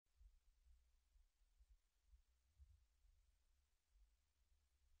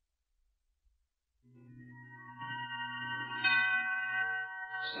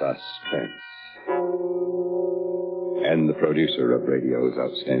Suspense. And the producer of radio's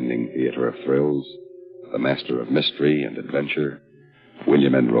outstanding theater of thrills, the master of mystery and adventure,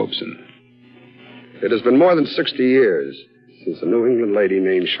 William N. Robeson. It has been more than 60 years since a New England lady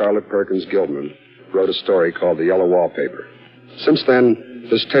named Charlotte Perkins Gilman wrote a story called The Yellow Wallpaper. Since then,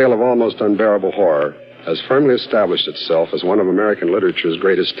 this tale of almost unbearable horror has firmly established itself as one of American literature's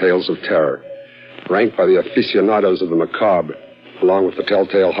greatest tales of terror, ranked by the aficionados of the macabre, along with The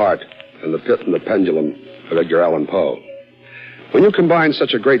Telltale Heart and The Pit and the Pendulum of Edgar Allan Poe. When you combine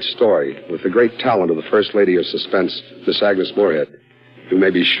such a great story with the great talent of the First Lady of Suspense, Miss Agnes Moorehead, you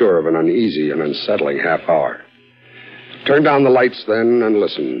may be sure of an uneasy and unsettling half hour. Turn down the lights, then, and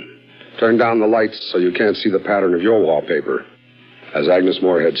listen. Turn down the lights so you can't see the pattern of your wallpaper, as Agnes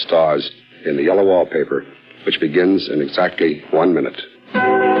Moorehead stars in The Yellow Wallpaper, which begins in exactly 1 minute.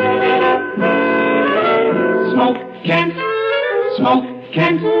 Smoke Kent, smoke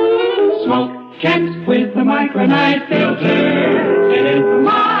Kent with the micronite filter. It is the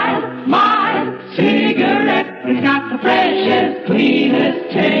mild cigarette. It's got the freshest,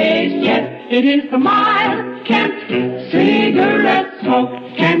 cleanest taste yet. It is the mild Kent cigarette. Smoke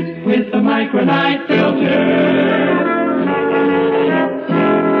Kent with the micronite filter.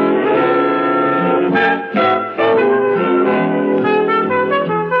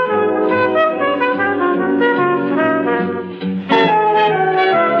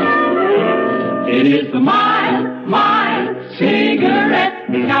 It is the mild cigarette.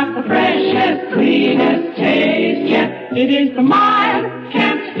 It's got the freshest, cleanest taste yet. It is the mild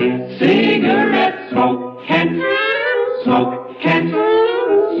Kent cigarette. Smoke Kent, smoke Kent,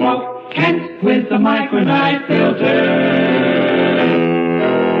 smoke Kent with the micronite filter.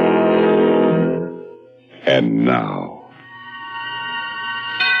 And now,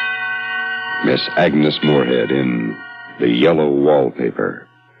 Miss Agnes Moorehead in The Yellow Wallpaper.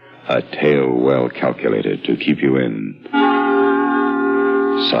 A tale well calculated to keep you in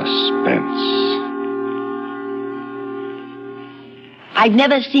suspense. I've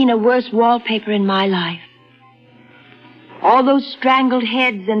never seen a worse wallpaper in my life. All those strangled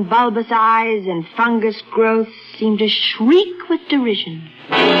heads and bulbous eyes and fungus growths seem to shriek with derision.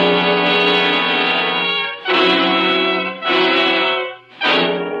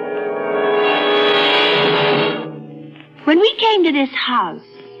 When we came to this house,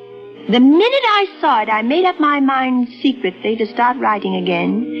 the minute I saw it, I made up my mind secretly to start writing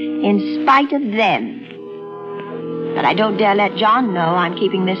again, in spite of them. But I don't dare let John know I'm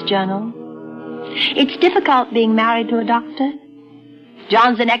keeping this journal. It's difficult being married to a doctor.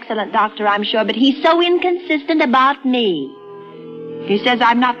 John's an excellent doctor, I'm sure, but he's so inconsistent about me. He says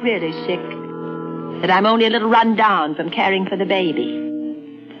I'm not really sick, that I'm only a little run down from caring for the baby,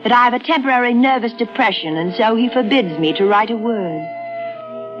 that I have a temporary nervous depression, and so he forbids me to write a word.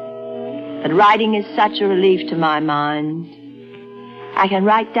 But writing is such a relief to my mind. I can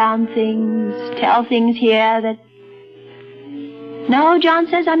write down things, tell things here that... No, John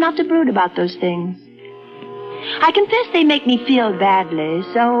says I'm not to brood about those things. I confess they make me feel badly,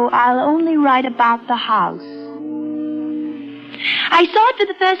 so I'll only write about the house. I saw it for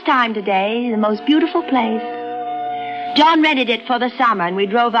the first time today, the most beautiful place. John rented it for the summer, and we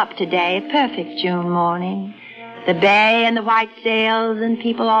drove up today, a perfect June morning. The bay and the white sails and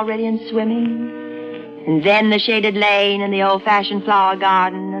people already in swimming. And then the shaded lane and the old-fashioned flower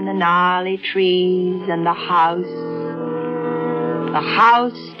garden and the gnarly trees and the house. The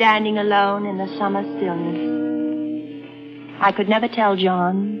house standing alone in the summer stillness. I could never tell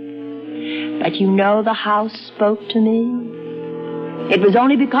John, but you know the house spoke to me. It was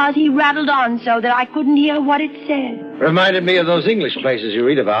only because he rattled on so that I couldn't hear what it said. Reminded me of those English places you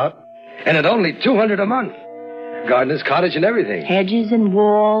read about. And at only $200 a month. Gardener's cottage and everything. Hedges and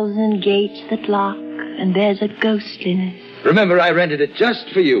walls and gates that lock, and there's a ghostliness. Remember, I rented it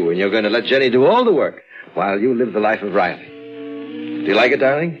just for you, and you're going to let Jenny do all the work while you live the life of Riley. Do you like it,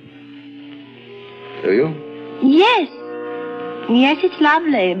 darling? Do you? Yes. Yes, it's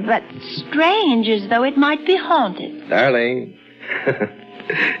lovely, but strange, as though it might be haunted. Darling,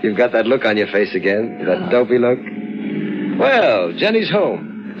 you've got that look on your face again, that dopey look. Well, Jenny's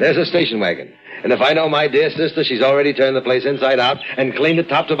home. There's a station wagon. And if I know my dear sister, she's already turned the place inside out and cleaned it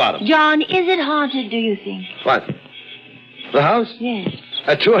top to bottom. John, is it haunted, do you think? What? The house? Yes.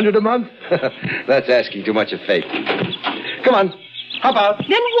 At $200 a month? That's asking too much of fate. Come on, hop out.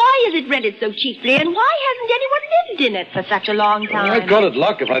 Then why is it rented so cheaply, and why hasn't anyone lived in it for such a long time? I'd call it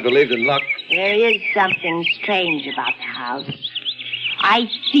luck if I believed in luck. There is something strange about the house. I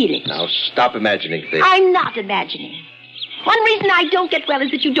feel it. Now, stop imagining things. I'm not imagining. One reason I don't get well is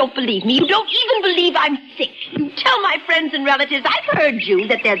that you don't believe me. You don't even believe I'm sick. You tell my friends and relatives I've heard you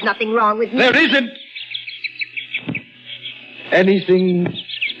that there's nothing wrong with me. There isn't anything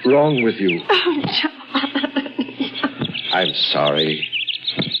wrong with you. Oh, John. I'm sorry.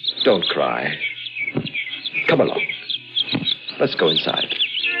 Don't cry. Come along. Let's go inside.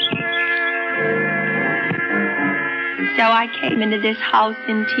 So I came into this house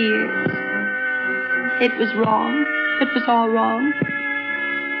in tears. It was wrong. It was all wrong.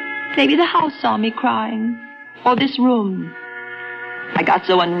 Maybe the house saw me crying. Or this room. I got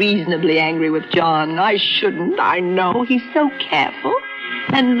so unreasonably angry with John. I shouldn't, I know. He's so careful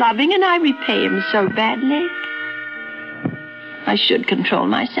and loving, and I repay him so badly. I should control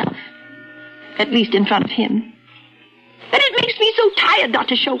myself. At least in front of him. But it makes me so tired not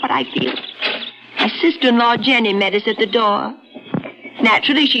to show what I feel. My sister-in-law, Jenny, met us at the door.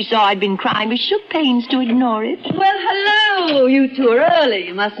 Naturally, she saw I'd been crying, but she took pains to ignore it. Well, hello. You two are early.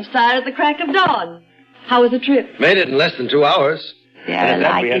 You must have started at the crack of dawn. How was the trip? Made it in less than 2 hours. They're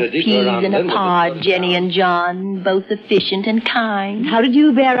like as peas in a pod, Jenny and John, both efficient and kind. How did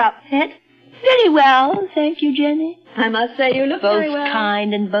you bear up, pet? Very well, thank you, Jenny. I must say you look Both very well.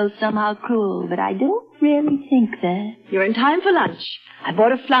 kind and both somehow cruel, but I don't really think that. You're in time for lunch. I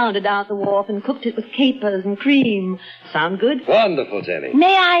bought a flounder down at the wharf and cooked it with capers and cream. Sound good? Wonderful, Jenny.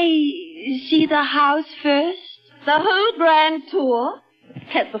 May I see the house first? The whole grand tour?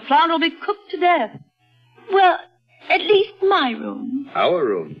 Pet, the flounder will be cooked to death. Well, at least my room. Our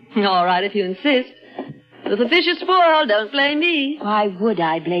room. All right, if you insist. If the fish is spoiled, don't blame me. Why would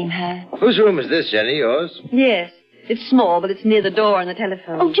I blame her? Whose room is this, Jenny? Yours? Yes. It's small, but it's near the door and the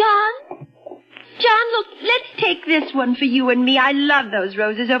telephone. Oh, John? John, look, let's take this one for you and me. I love those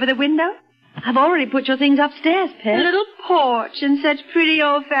roses over the window. I've already put your things upstairs, Pet. A little porch and such pretty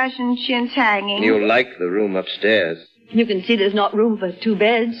old-fashioned chintz hanging. You'll like the room upstairs. You can see there's not room for 2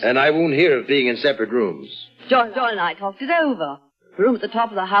 beds. And I won't hear of being in separate rooms. John and I talked it over. The room at the top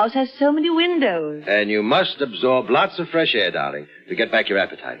of the house has so many windows. And you must absorb lots of fresh air, darling, to get back your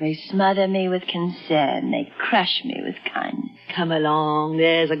appetite. They smother me with concern. They crush me with kindness. Come along,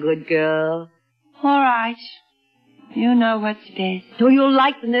 there's a good girl. All right. You know what's best. Oh, you'll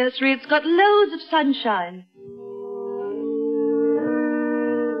like the nursery. It's got loads of sunshine.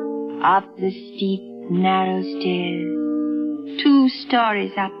 Up the steep, narrow stairs. 2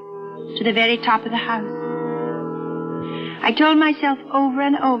 stories up to the very top of the house. I told myself over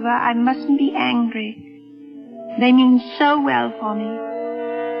and over I mustn't be angry. They mean so well for me.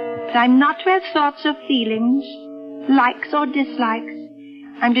 But I'm not to have thoughts or feelings, likes or dislikes.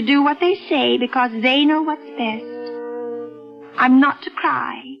 I'm to do what they say because they know what's best. I'm not to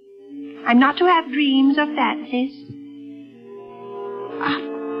cry. I'm not to have dreams or fancies.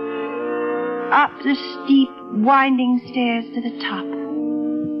 Up the steep, winding stairs to the top.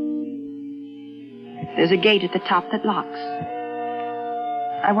 There's a gate at the top that locks.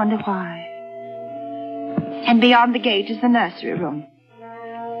 I wonder why. And beyond the gate is the nursery room.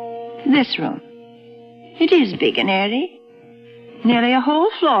 This room. It is big and airy. Nearly a whole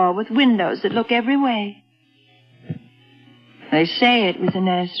floor with windows that look every way. They say it was a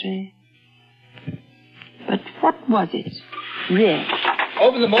nursery. But what was it, really?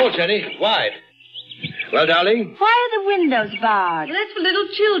 Open them all, Jenny. Wide. Well, darling? Why are the windows barred? Well, that's for little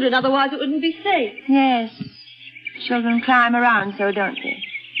children, otherwise it wouldn't be safe. Yes. Children climb around so, don't they?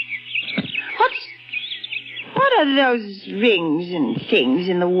 What are those rings and things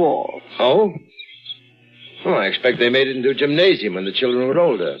in the wall? Oh? Oh, I expect they made it into a gymnasium when the children were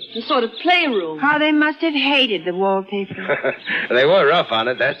older. A sort of playroom. How they must have hated the wallpaper. They were rough on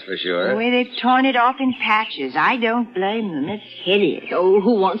it, that's for sure. The way they've torn it off in patches. I don't blame them. It's hideous. Oh,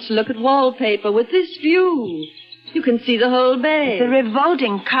 who wants to look at wallpaper with this view? You can see the whole bay. It's a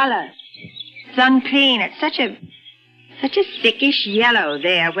revolting color. It's unclean. It's such a sickish yellow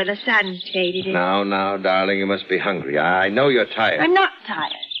there where the sun faded it. Now, darling, you must be hungry. I know you're tired. I'm not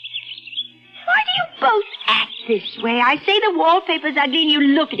tired. Why do you both act this way? I say the wallpaper's ugly and you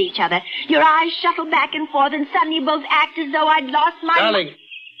look at each other. Your eyes shuffle back and forth and suddenly you both act as though I'd lost my... Darling,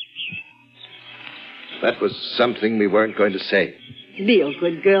 that was something we weren't going to say. Be a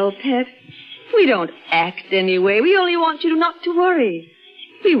good girl, Pet. We don't act anyway. We only want you not to worry.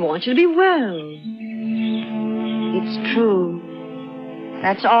 We want you to be well. It's true.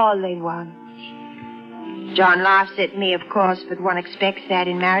 That's all they want. John laughs at me, of course, but one expects that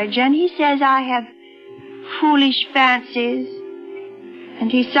in marriage, and he says I have foolish fancies,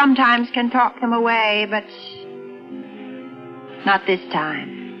 and he sometimes can talk them away, but not this time.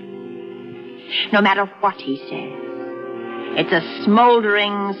 No matter what he says, it's a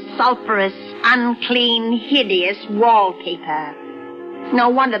smoldering, sulphurous, unclean, hideous wallpaper. No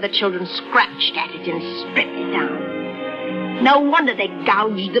wonder the children scratched at it and split it down. No wonder they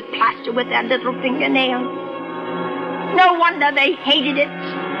gouged the plaster with their little fingernails. No wonder they hated it.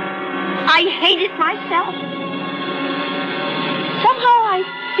 I hate it myself. Somehow I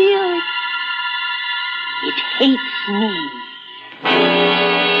feel it hates me.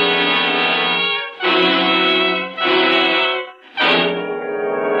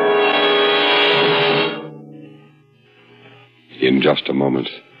 In just a moment,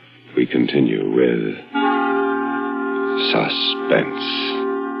 we continue with Suspense.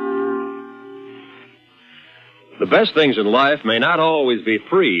 The best things in life may not always be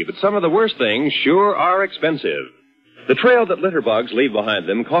free, but some of the worst things sure are expensive. The trail that litter bugs leave behind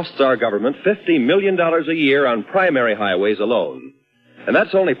them costs our government $50 million a year on primary highways alone. And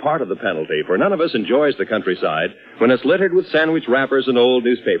that's only part of the penalty, for none of us enjoys the countryside when it's littered with sandwich wrappers and old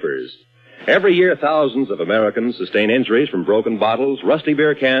newspapers. Every year, thousands of Americans sustain injuries from broken bottles, rusty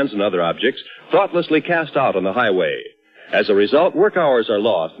beer cans, and other objects thoughtlessly cast out on the highway. As a result, work hours are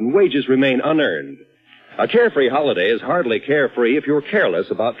lost and wages remain unearned. A carefree holiday is hardly carefree if you're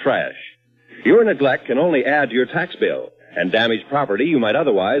careless about trash. Your neglect can only add to your tax bill and damage property you might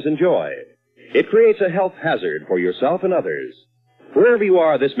otherwise enjoy. It creates a health hazard for yourself and others. Wherever you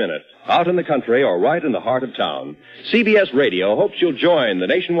are this minute, out in the country or right in the heart of town, CBS Radio hopes you'll join the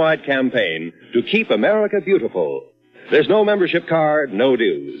nationwide campaign to keep America beautiful. There's no membership card, no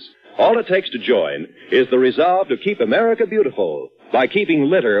dues. All it takes to join is the resolve to keep America beautiful by keeping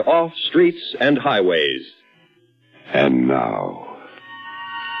litter off streets and highways. And now,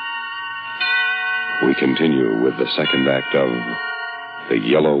 we continue with the second act of The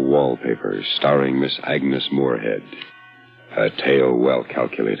Yellow Wallpaper, starring Miss Agnes Moorehead. A tale well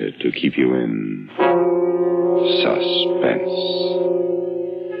calculated to keep you in suspense.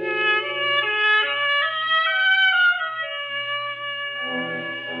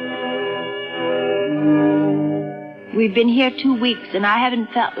 We've been here 2 weeks, and I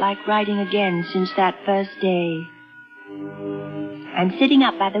haven't felt like writing again since that first day. I'm sitting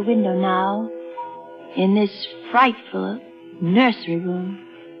up by the window now, in this frightful nursery room.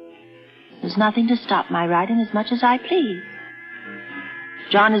 There's nothing to stop my writing as much as I please.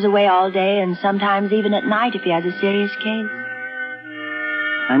 John is away all day, and sometimes even at night if he has a serious case.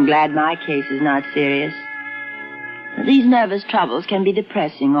 I'm glad my case is not serious. These nervous troubles can be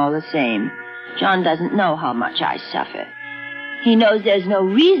depressing all the same. John doesn't know how much I suffer. He knows there's no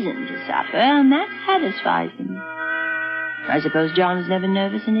reason to suffer, and that satisfies him. I suppose John is never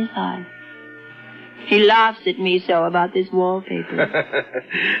nervous in his life. He laughs at me so about this wallpaper.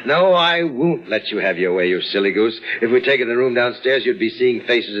 No, I won't let you have your way, you silly goose. If we'd taken the room downstairs, you'd be seeing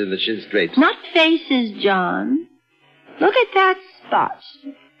faces in the chintz drapes. Not faces, John. Look at that spot.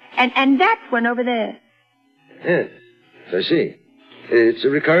 And that one over there. Yes, I see. It's a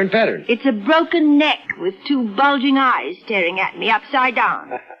recurrent pattern. It's a broken neck with 2 bulging eyes staring at me upside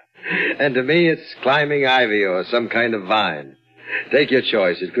down. And to me, it's climbing ivy or some kind of vine. Take your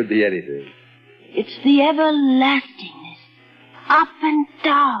choice. It could be anything. It's the everlastingness. Up and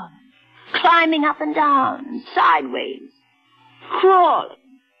down. Climbing up and down. Sideways.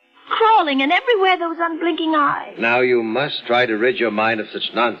 Crawling, and everywhere those unblinking eyes. Now you must try to rid your mind of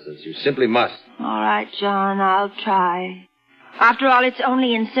such nonsense. You simply must. All right, John, I'll try. After all, it's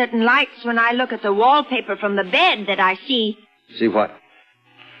only in certain lights when I look at the wallpaper from the bed that I see... See what?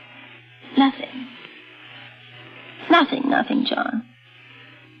 Nothing. Nothing, John.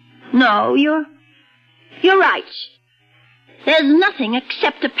 No, you're right. There's nothing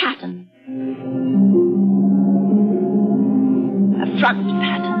except a pattern. A front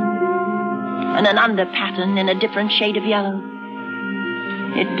pattern. And an under pattern in a different shade of yellow.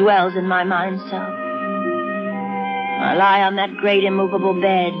 It dwells in my mind so. I lie on that great immovable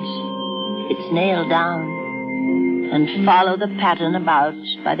bed. It's nailed down. And follow the pattern about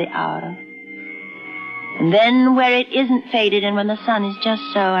by the hour. And then where it isn't faded and when the sun is just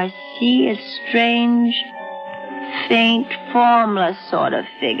so, I see a strange, faint, formless sort of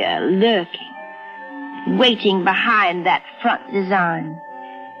figure lurking, waiting behind that front design.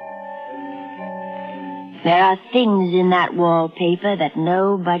 There are things in that wallpaper that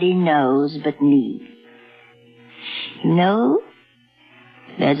nobody knows but me. You know,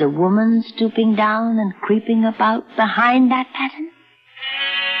 there's a woman stooping down and creeping about behind that pattern.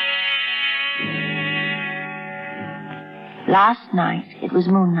 Last night, it was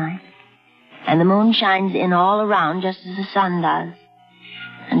moonlight, and the moon shines in all around just as the sun does.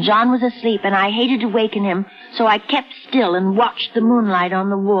 And John was asleep, and I hated to waken him, so I kept still and watched the moonlight on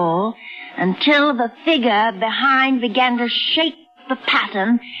the wall until the figure behind began to shake the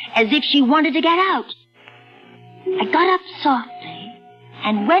pattern as if she wanted to get out. I got up softly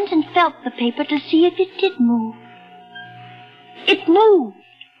and went and felt the paper to see if it did move. It moved.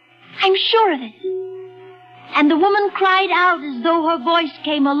 I'm sure of it. And the woman cried out as though her voice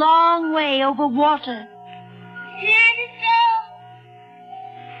came a long way over water. Let it go.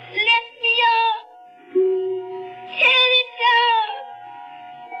 Let me up. Let it go.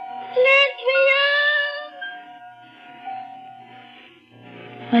 Let me up.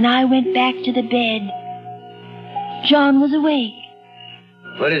 When I went back to the bed, John was awake.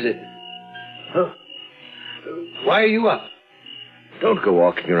 What is it? Huh? Why are you up? Don't go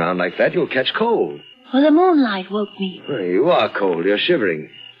walking around like that. You'll catch cold. Well, the moonlight woke me. Well, you are cold. You're shivering.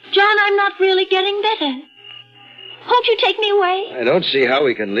 John, I'm not really getting better. Won't you take me away? I don't see how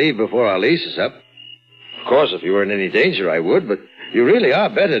we can leave before our lease is up. Of course, if you were in any danger, I would, but you really are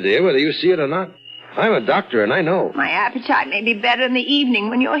better, dear, whether you see it or not. I'm a doctor, and I know. My appetite may be better in the evening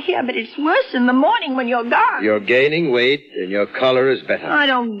when you're here, but it's worse in the morning when you're gone. You're gaining weight, and your color is better. I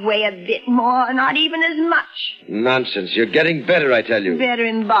don't weigh a bit more, not even as much. Nonsense. You're getting better, I tell you. Better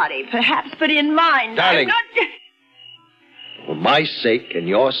in body, perhaps, but in mind, Darling. I'm not... For my sake and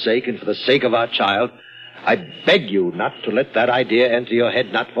your sake and for the sake of our child, I beg you not to let that idea enter your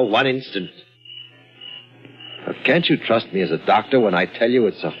head, not for one instant. Now, can't you trust me as a doctor when I tell you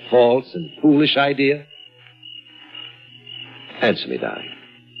it's a false and foolish idea? Answer me, darling.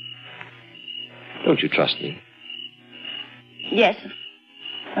 Don't you trust me? Yes,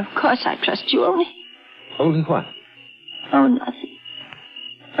 of course I trust you, only... Only what? Oh, nothing.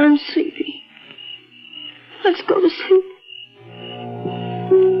 I'm sleepy. Let's go to sleep.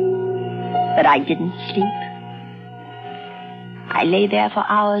 But I didn't sleep. I lay there for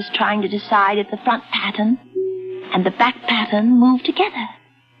hours trying to decide if the front pattern and the back pattern moved together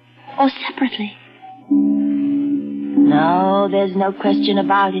or separately. No, there's no question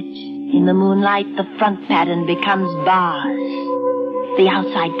about it. In the moonlight, the front pattern becomes bars. The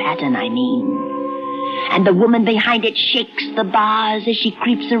outside pattern, I mean. And the woman behind it shakes the bars as she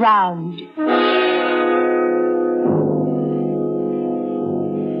creeps around.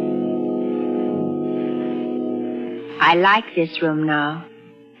 I like this room now.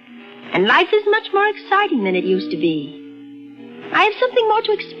 And life is much more exciting than it used to be. I have something more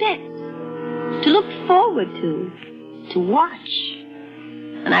to expect, to look forward to watch.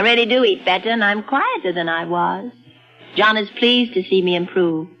 And I really do eat better, and I'm quieter than I was. John is pleased to see me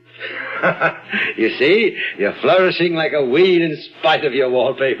improve. You see, you're flourishing like a weed in spite of your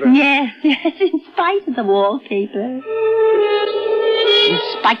wallpaper. Yes, in spite of the wallpaper. In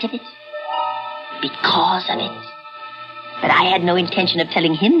spite of it. Because of it. But I had no intention of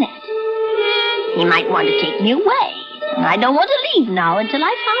telling him that. He might want to take me away. And I don't want to leave now until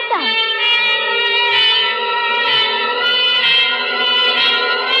I found out.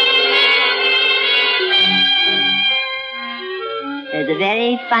 There's a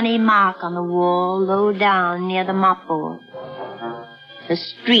very funny mark on the wall low down near the mopboard. A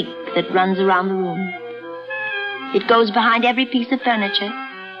streak that runs around the room. It goes behind every piece of furniture,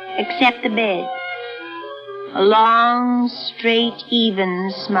 except the bed. A long, straight,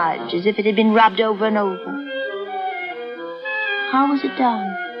 even smudge, as if it had been rubbed over and over. How was it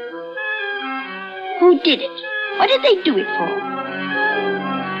done? Who did it? What did they do it for?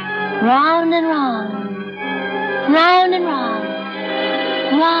 Round and round. Round and round.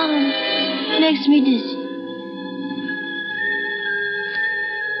 Round. Makes me dizzy.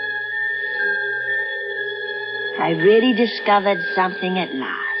 I really discovered something at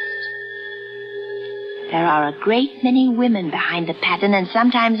last. There are a great many women behind the pattern, and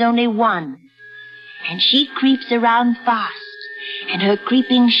sometimes only one. And she creeps around fast, and her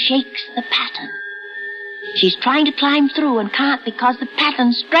creeping shakes the pattern. She's trying to climb through and can't because the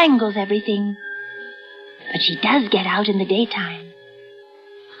pattern strangles everything. But she does get out in the daytime.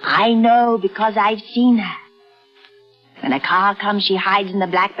 I know because I've seen her. When a car comes, she hides in the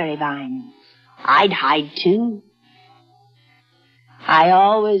blackberry vines. I'd hide too. I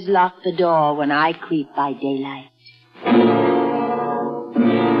always lock the door when I creep by daylight.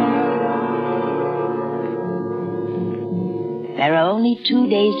 There are only 2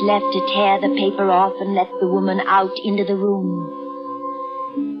 days left to tear the paper off and let the woman out into the room.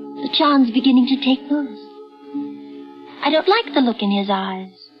 The John's beginning to take notice. I don't like the look in his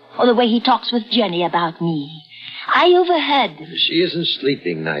eyes, or the way he talks with Jenny about me. I overheard them. She isn't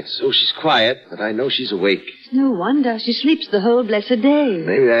sleeping nights. Oh, she's quiet, but I know she's awake. It's no wonder. She sleeps the whole blessed day.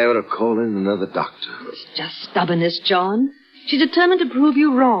 Maybe I ought to call in another doctor. It's just stubbornness, John. She's determined to prove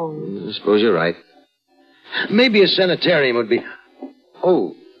you wrong. I suppose you're right. Maybe a sanitarium would be...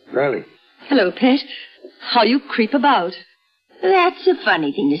 Oh, darling. Hello, Pet. How you creep about. That's a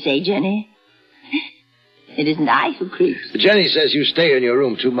funny thing to say, Jenny. It isn't I who creeps. Jenny says you stay in your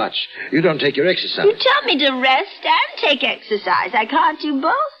room too much. You don't take your exercise. You tell me to rest and take exercise. I can't do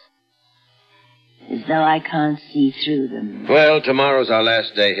both. As though I can't see through them. Well, tomorrow's our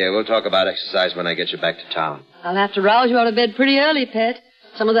last day here. We'll talk about exercise when I get you back to town. I'll have to rouse you out of bed pretty early, Pet.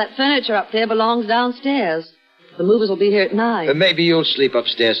 Some of that furniture up there belongs downstairs. The movers will be here at 9. Maybe you'll sleep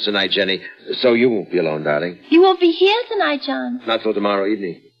upstairs tonight, Jenny, so you won't be alone, darling. You won't be here tonight, John. Not till tomorrow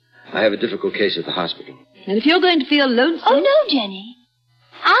evening. I have a difficult case at the hospital. And if you're going to feel lonesome... Oh, no, Jenny.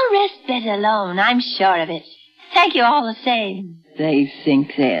 I'll rest better alone. I'm sure of it. Thank you all the same. They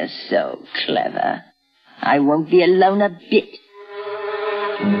think they're so clever. I won't be alone a bit.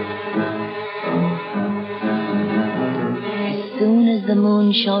 As soon as the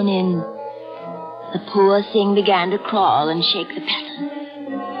moon shone in, the poor thing began to crawl and shake the pattern.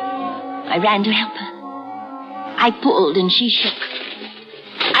 I ran to help her. I pulled and she shook.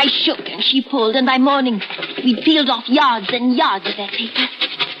 I shook and she pulled, and by morning we'd peeled off yards and yards of that paper.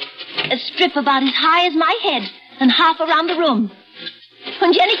 A strip about as high as my head and half around the room.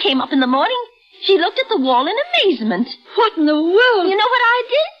 When Jenny came up in the morning, she looked at the wall in amazement. What in the world? You know what I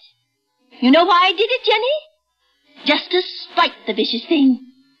did? You know why I did it, Jenny? Just to spite the vicious thing.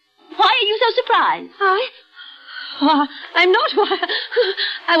 Why are you so surprised? I'm not.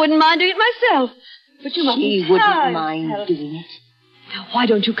 I wouldn't mind doing it myself. But you mustn't. She wouldn't mind doing it. Now, why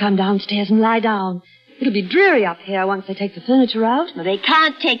don't you come downstairs and lie down? It'll be dreary up here once they take the furniture out. Well, they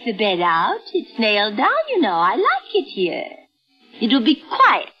can't take the bed out. It's nailed down, you know. I like it here. It'll be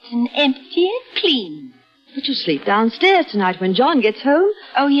quiet and empty and clean. But you'll sleep downstairs tonight when John gets home.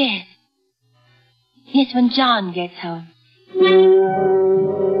 Oh, yes. Yes, when John gets home.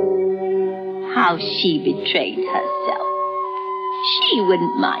 How she betrayed herself. She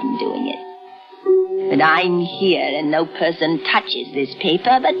wouldn't mind doing it. But I'm here and no person touches this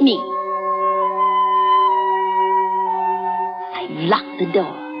paper but me. I've locked the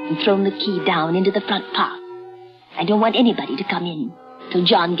door and thrown the key down into the front park. I don't want anybody to come in till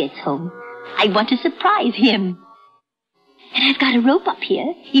John gets home. I want to surprise him. And I've got a rope up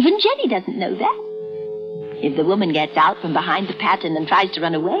here. Even Jenny doesn't know that. If the woman gets out from behind the pattern and tries to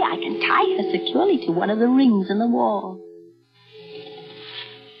run away, I can tie her securely to one of the rings in the wall.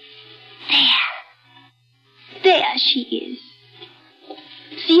 There she is.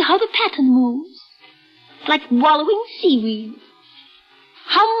 See how the pattern moves? Like wallowing seaweed.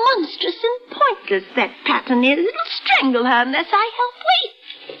 How monstrous and pointless that pattern is. It'll strangle her unless I help.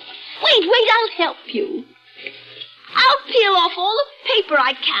 Wait, I'll help you. I'll peel off all the paper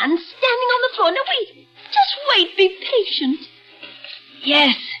I can, standing on the floor. Now, wait. Just wait. Be patient.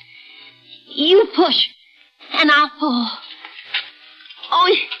 Yes. You push, and I'll pull. Oh,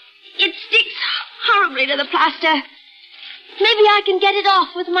 it sticks horribly to the plaster. Maybe I can get it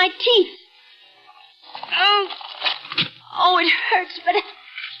off with my teeth. Oh, it hurts, but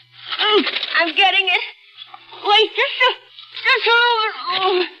I'm getting it. Wait, just a little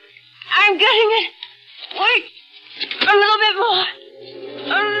bit more. I'm getting it. Wait, a little bit more.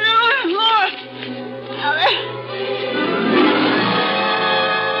 A little bit more.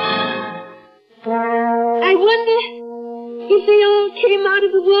 I wonder if they all came out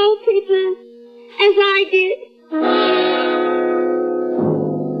of the wallpaper as I did.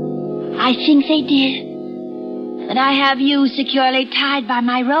 I think they did. But I have you securely tied by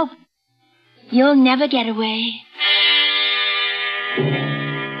my rope. You'll never get away.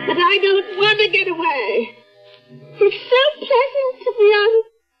 But I don't want to get away. It's so pleasant to be on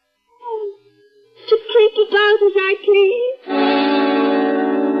to creep about as I please.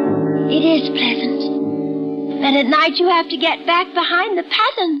 It is pleasant. But at night you have to get back behind the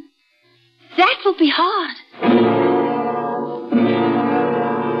pattern. That will be hard.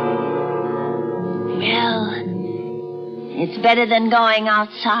 Well, it's better than going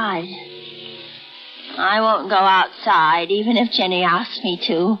outside. I won't go outside, even if Jenny asks me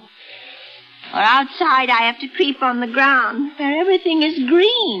to. Or outside, I have to creep on the ground, where everything is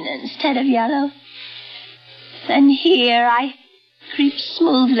green instead of yellow. And here, I creep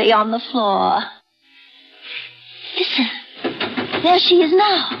smoothly on the floor. Listen, there she is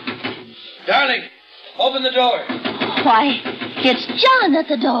now. Darling, open the door. Why, it's John at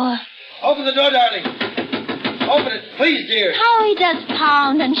the door. Open the door, darling. Open it, please, dear. How he does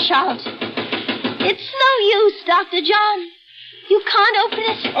pound and shout. It's no use, Dr. John. You can't open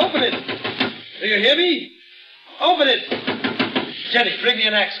it. Open it. Do you hear me? Open it. Jenny, bring me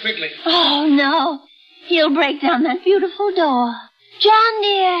an axe quickly. Oh, no. He'll break down that beautiful door. John,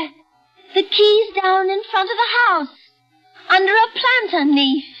 dear, the key's down in front of the house, under a plantain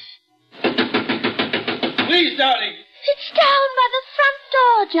leaf. Please, darling. It's down by the front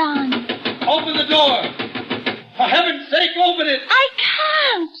door, John. Open the door. For heaven's sake, open it! I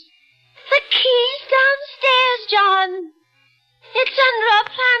can't. The key's downstairs, John. It's under a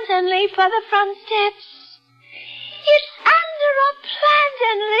plantain leaf by the front steps. It's under a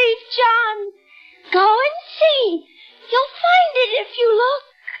plantain leaf, John. Go and see. You'll find it if you look.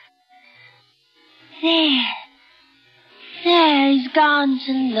 There, he's gone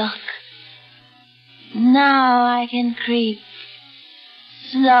to look. Now I can creep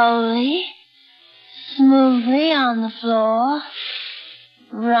slowly, smoothly on the floor,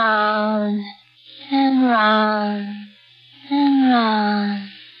 round and round and round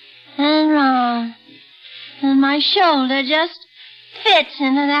and round. And my shoulder just fits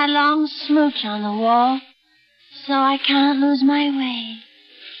into that long smooch on the wall, so I can't lose my way.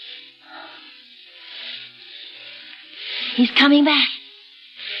 He's coming back.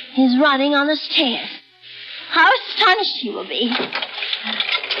 He's running on the stairs. How astonished he will be.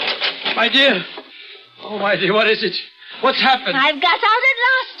 My dear. Oh, my dear, what is it? What's happened? I've got out at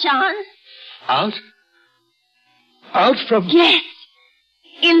last, John. Out? Out from... Yes.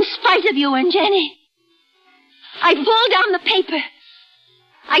 In spite of you and Jenny. I pulled down the paper.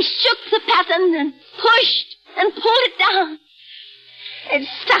 I shook the pattern and pushed and pulled it down. It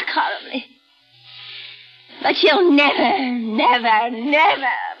stuck horribly. But you'll never, never, never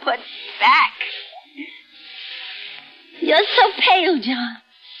put back. You're so pale, John.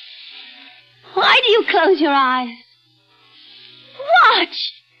 Why do you close your eyes?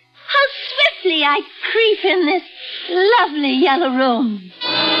 Watch how swiftly I creep in this lovely yellow room.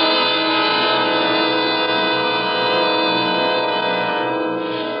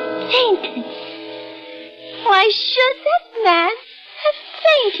 Fainted. Why should that man have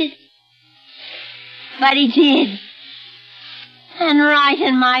fainted? But he did. And right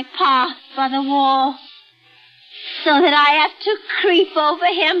in my path by the wall. So that I have to creep over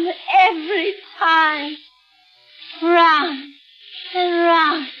him every time. Round and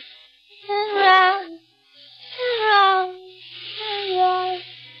round and round and round and round.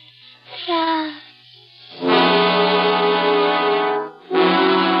 Round.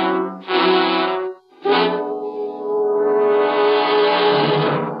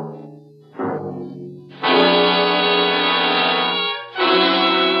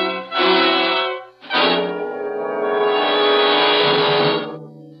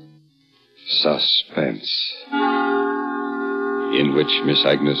 Suspense, in which Miss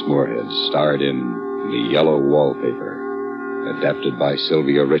Agnes Moorehead starred in The Yellow Wallpaper, adapted by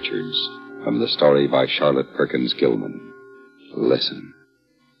Sylvia Richards from the story by Charlotte Perkins Gilman. Listen.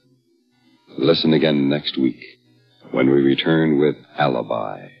 Listen again next week when we return with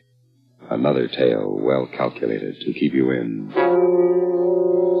Alibi, another tale well calculated to keep you in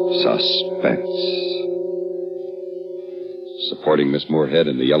suspense. Supporting Miss Moorehead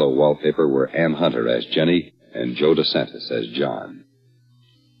in The Yellow Wallpaper were Ann Hunter as Jenny and Joe DeSantis as John.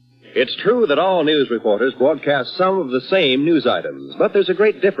 It's true that all news reporters broadcast some of the same news items, but there's a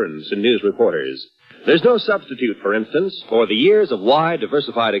great difference in news reporters. There's no substitute, for instance, for the years of wide,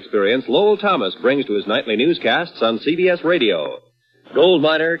 diversified experience Lowell Thomas brings to his nightly newscasts on CBS Radio. Gold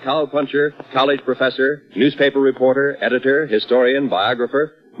miner, cowpuncher, college professor, newspaper reporter, editor, historian,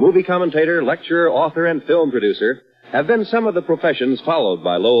 biographer, movie commentator, lecturer, author, and film producer have been some of the professions followed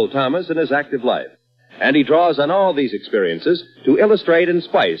by Lowell Thomas in his active life. And he draws on all these experiences to illustrate and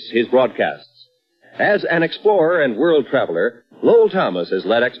spice his broadcasts. As an explorer and world traveler, Lowell Thomas has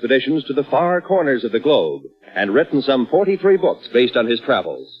led expeditions to the far corners of the globe and written some 43 books based on his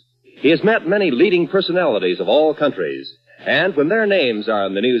travels. He has met many leading personalities of all countries, and when their names are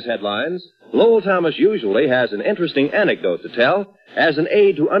in the news headlines, Lowell Thomas usually has an interesting anecdote to tell as an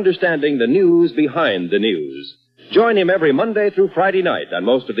aid to understanding the news behind the news. Join him every Monday through Friday night on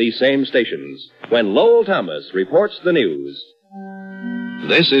most of these same stations when Lowell Thomas reports the news.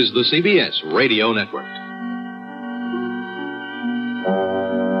 This is the CBS Radio Network.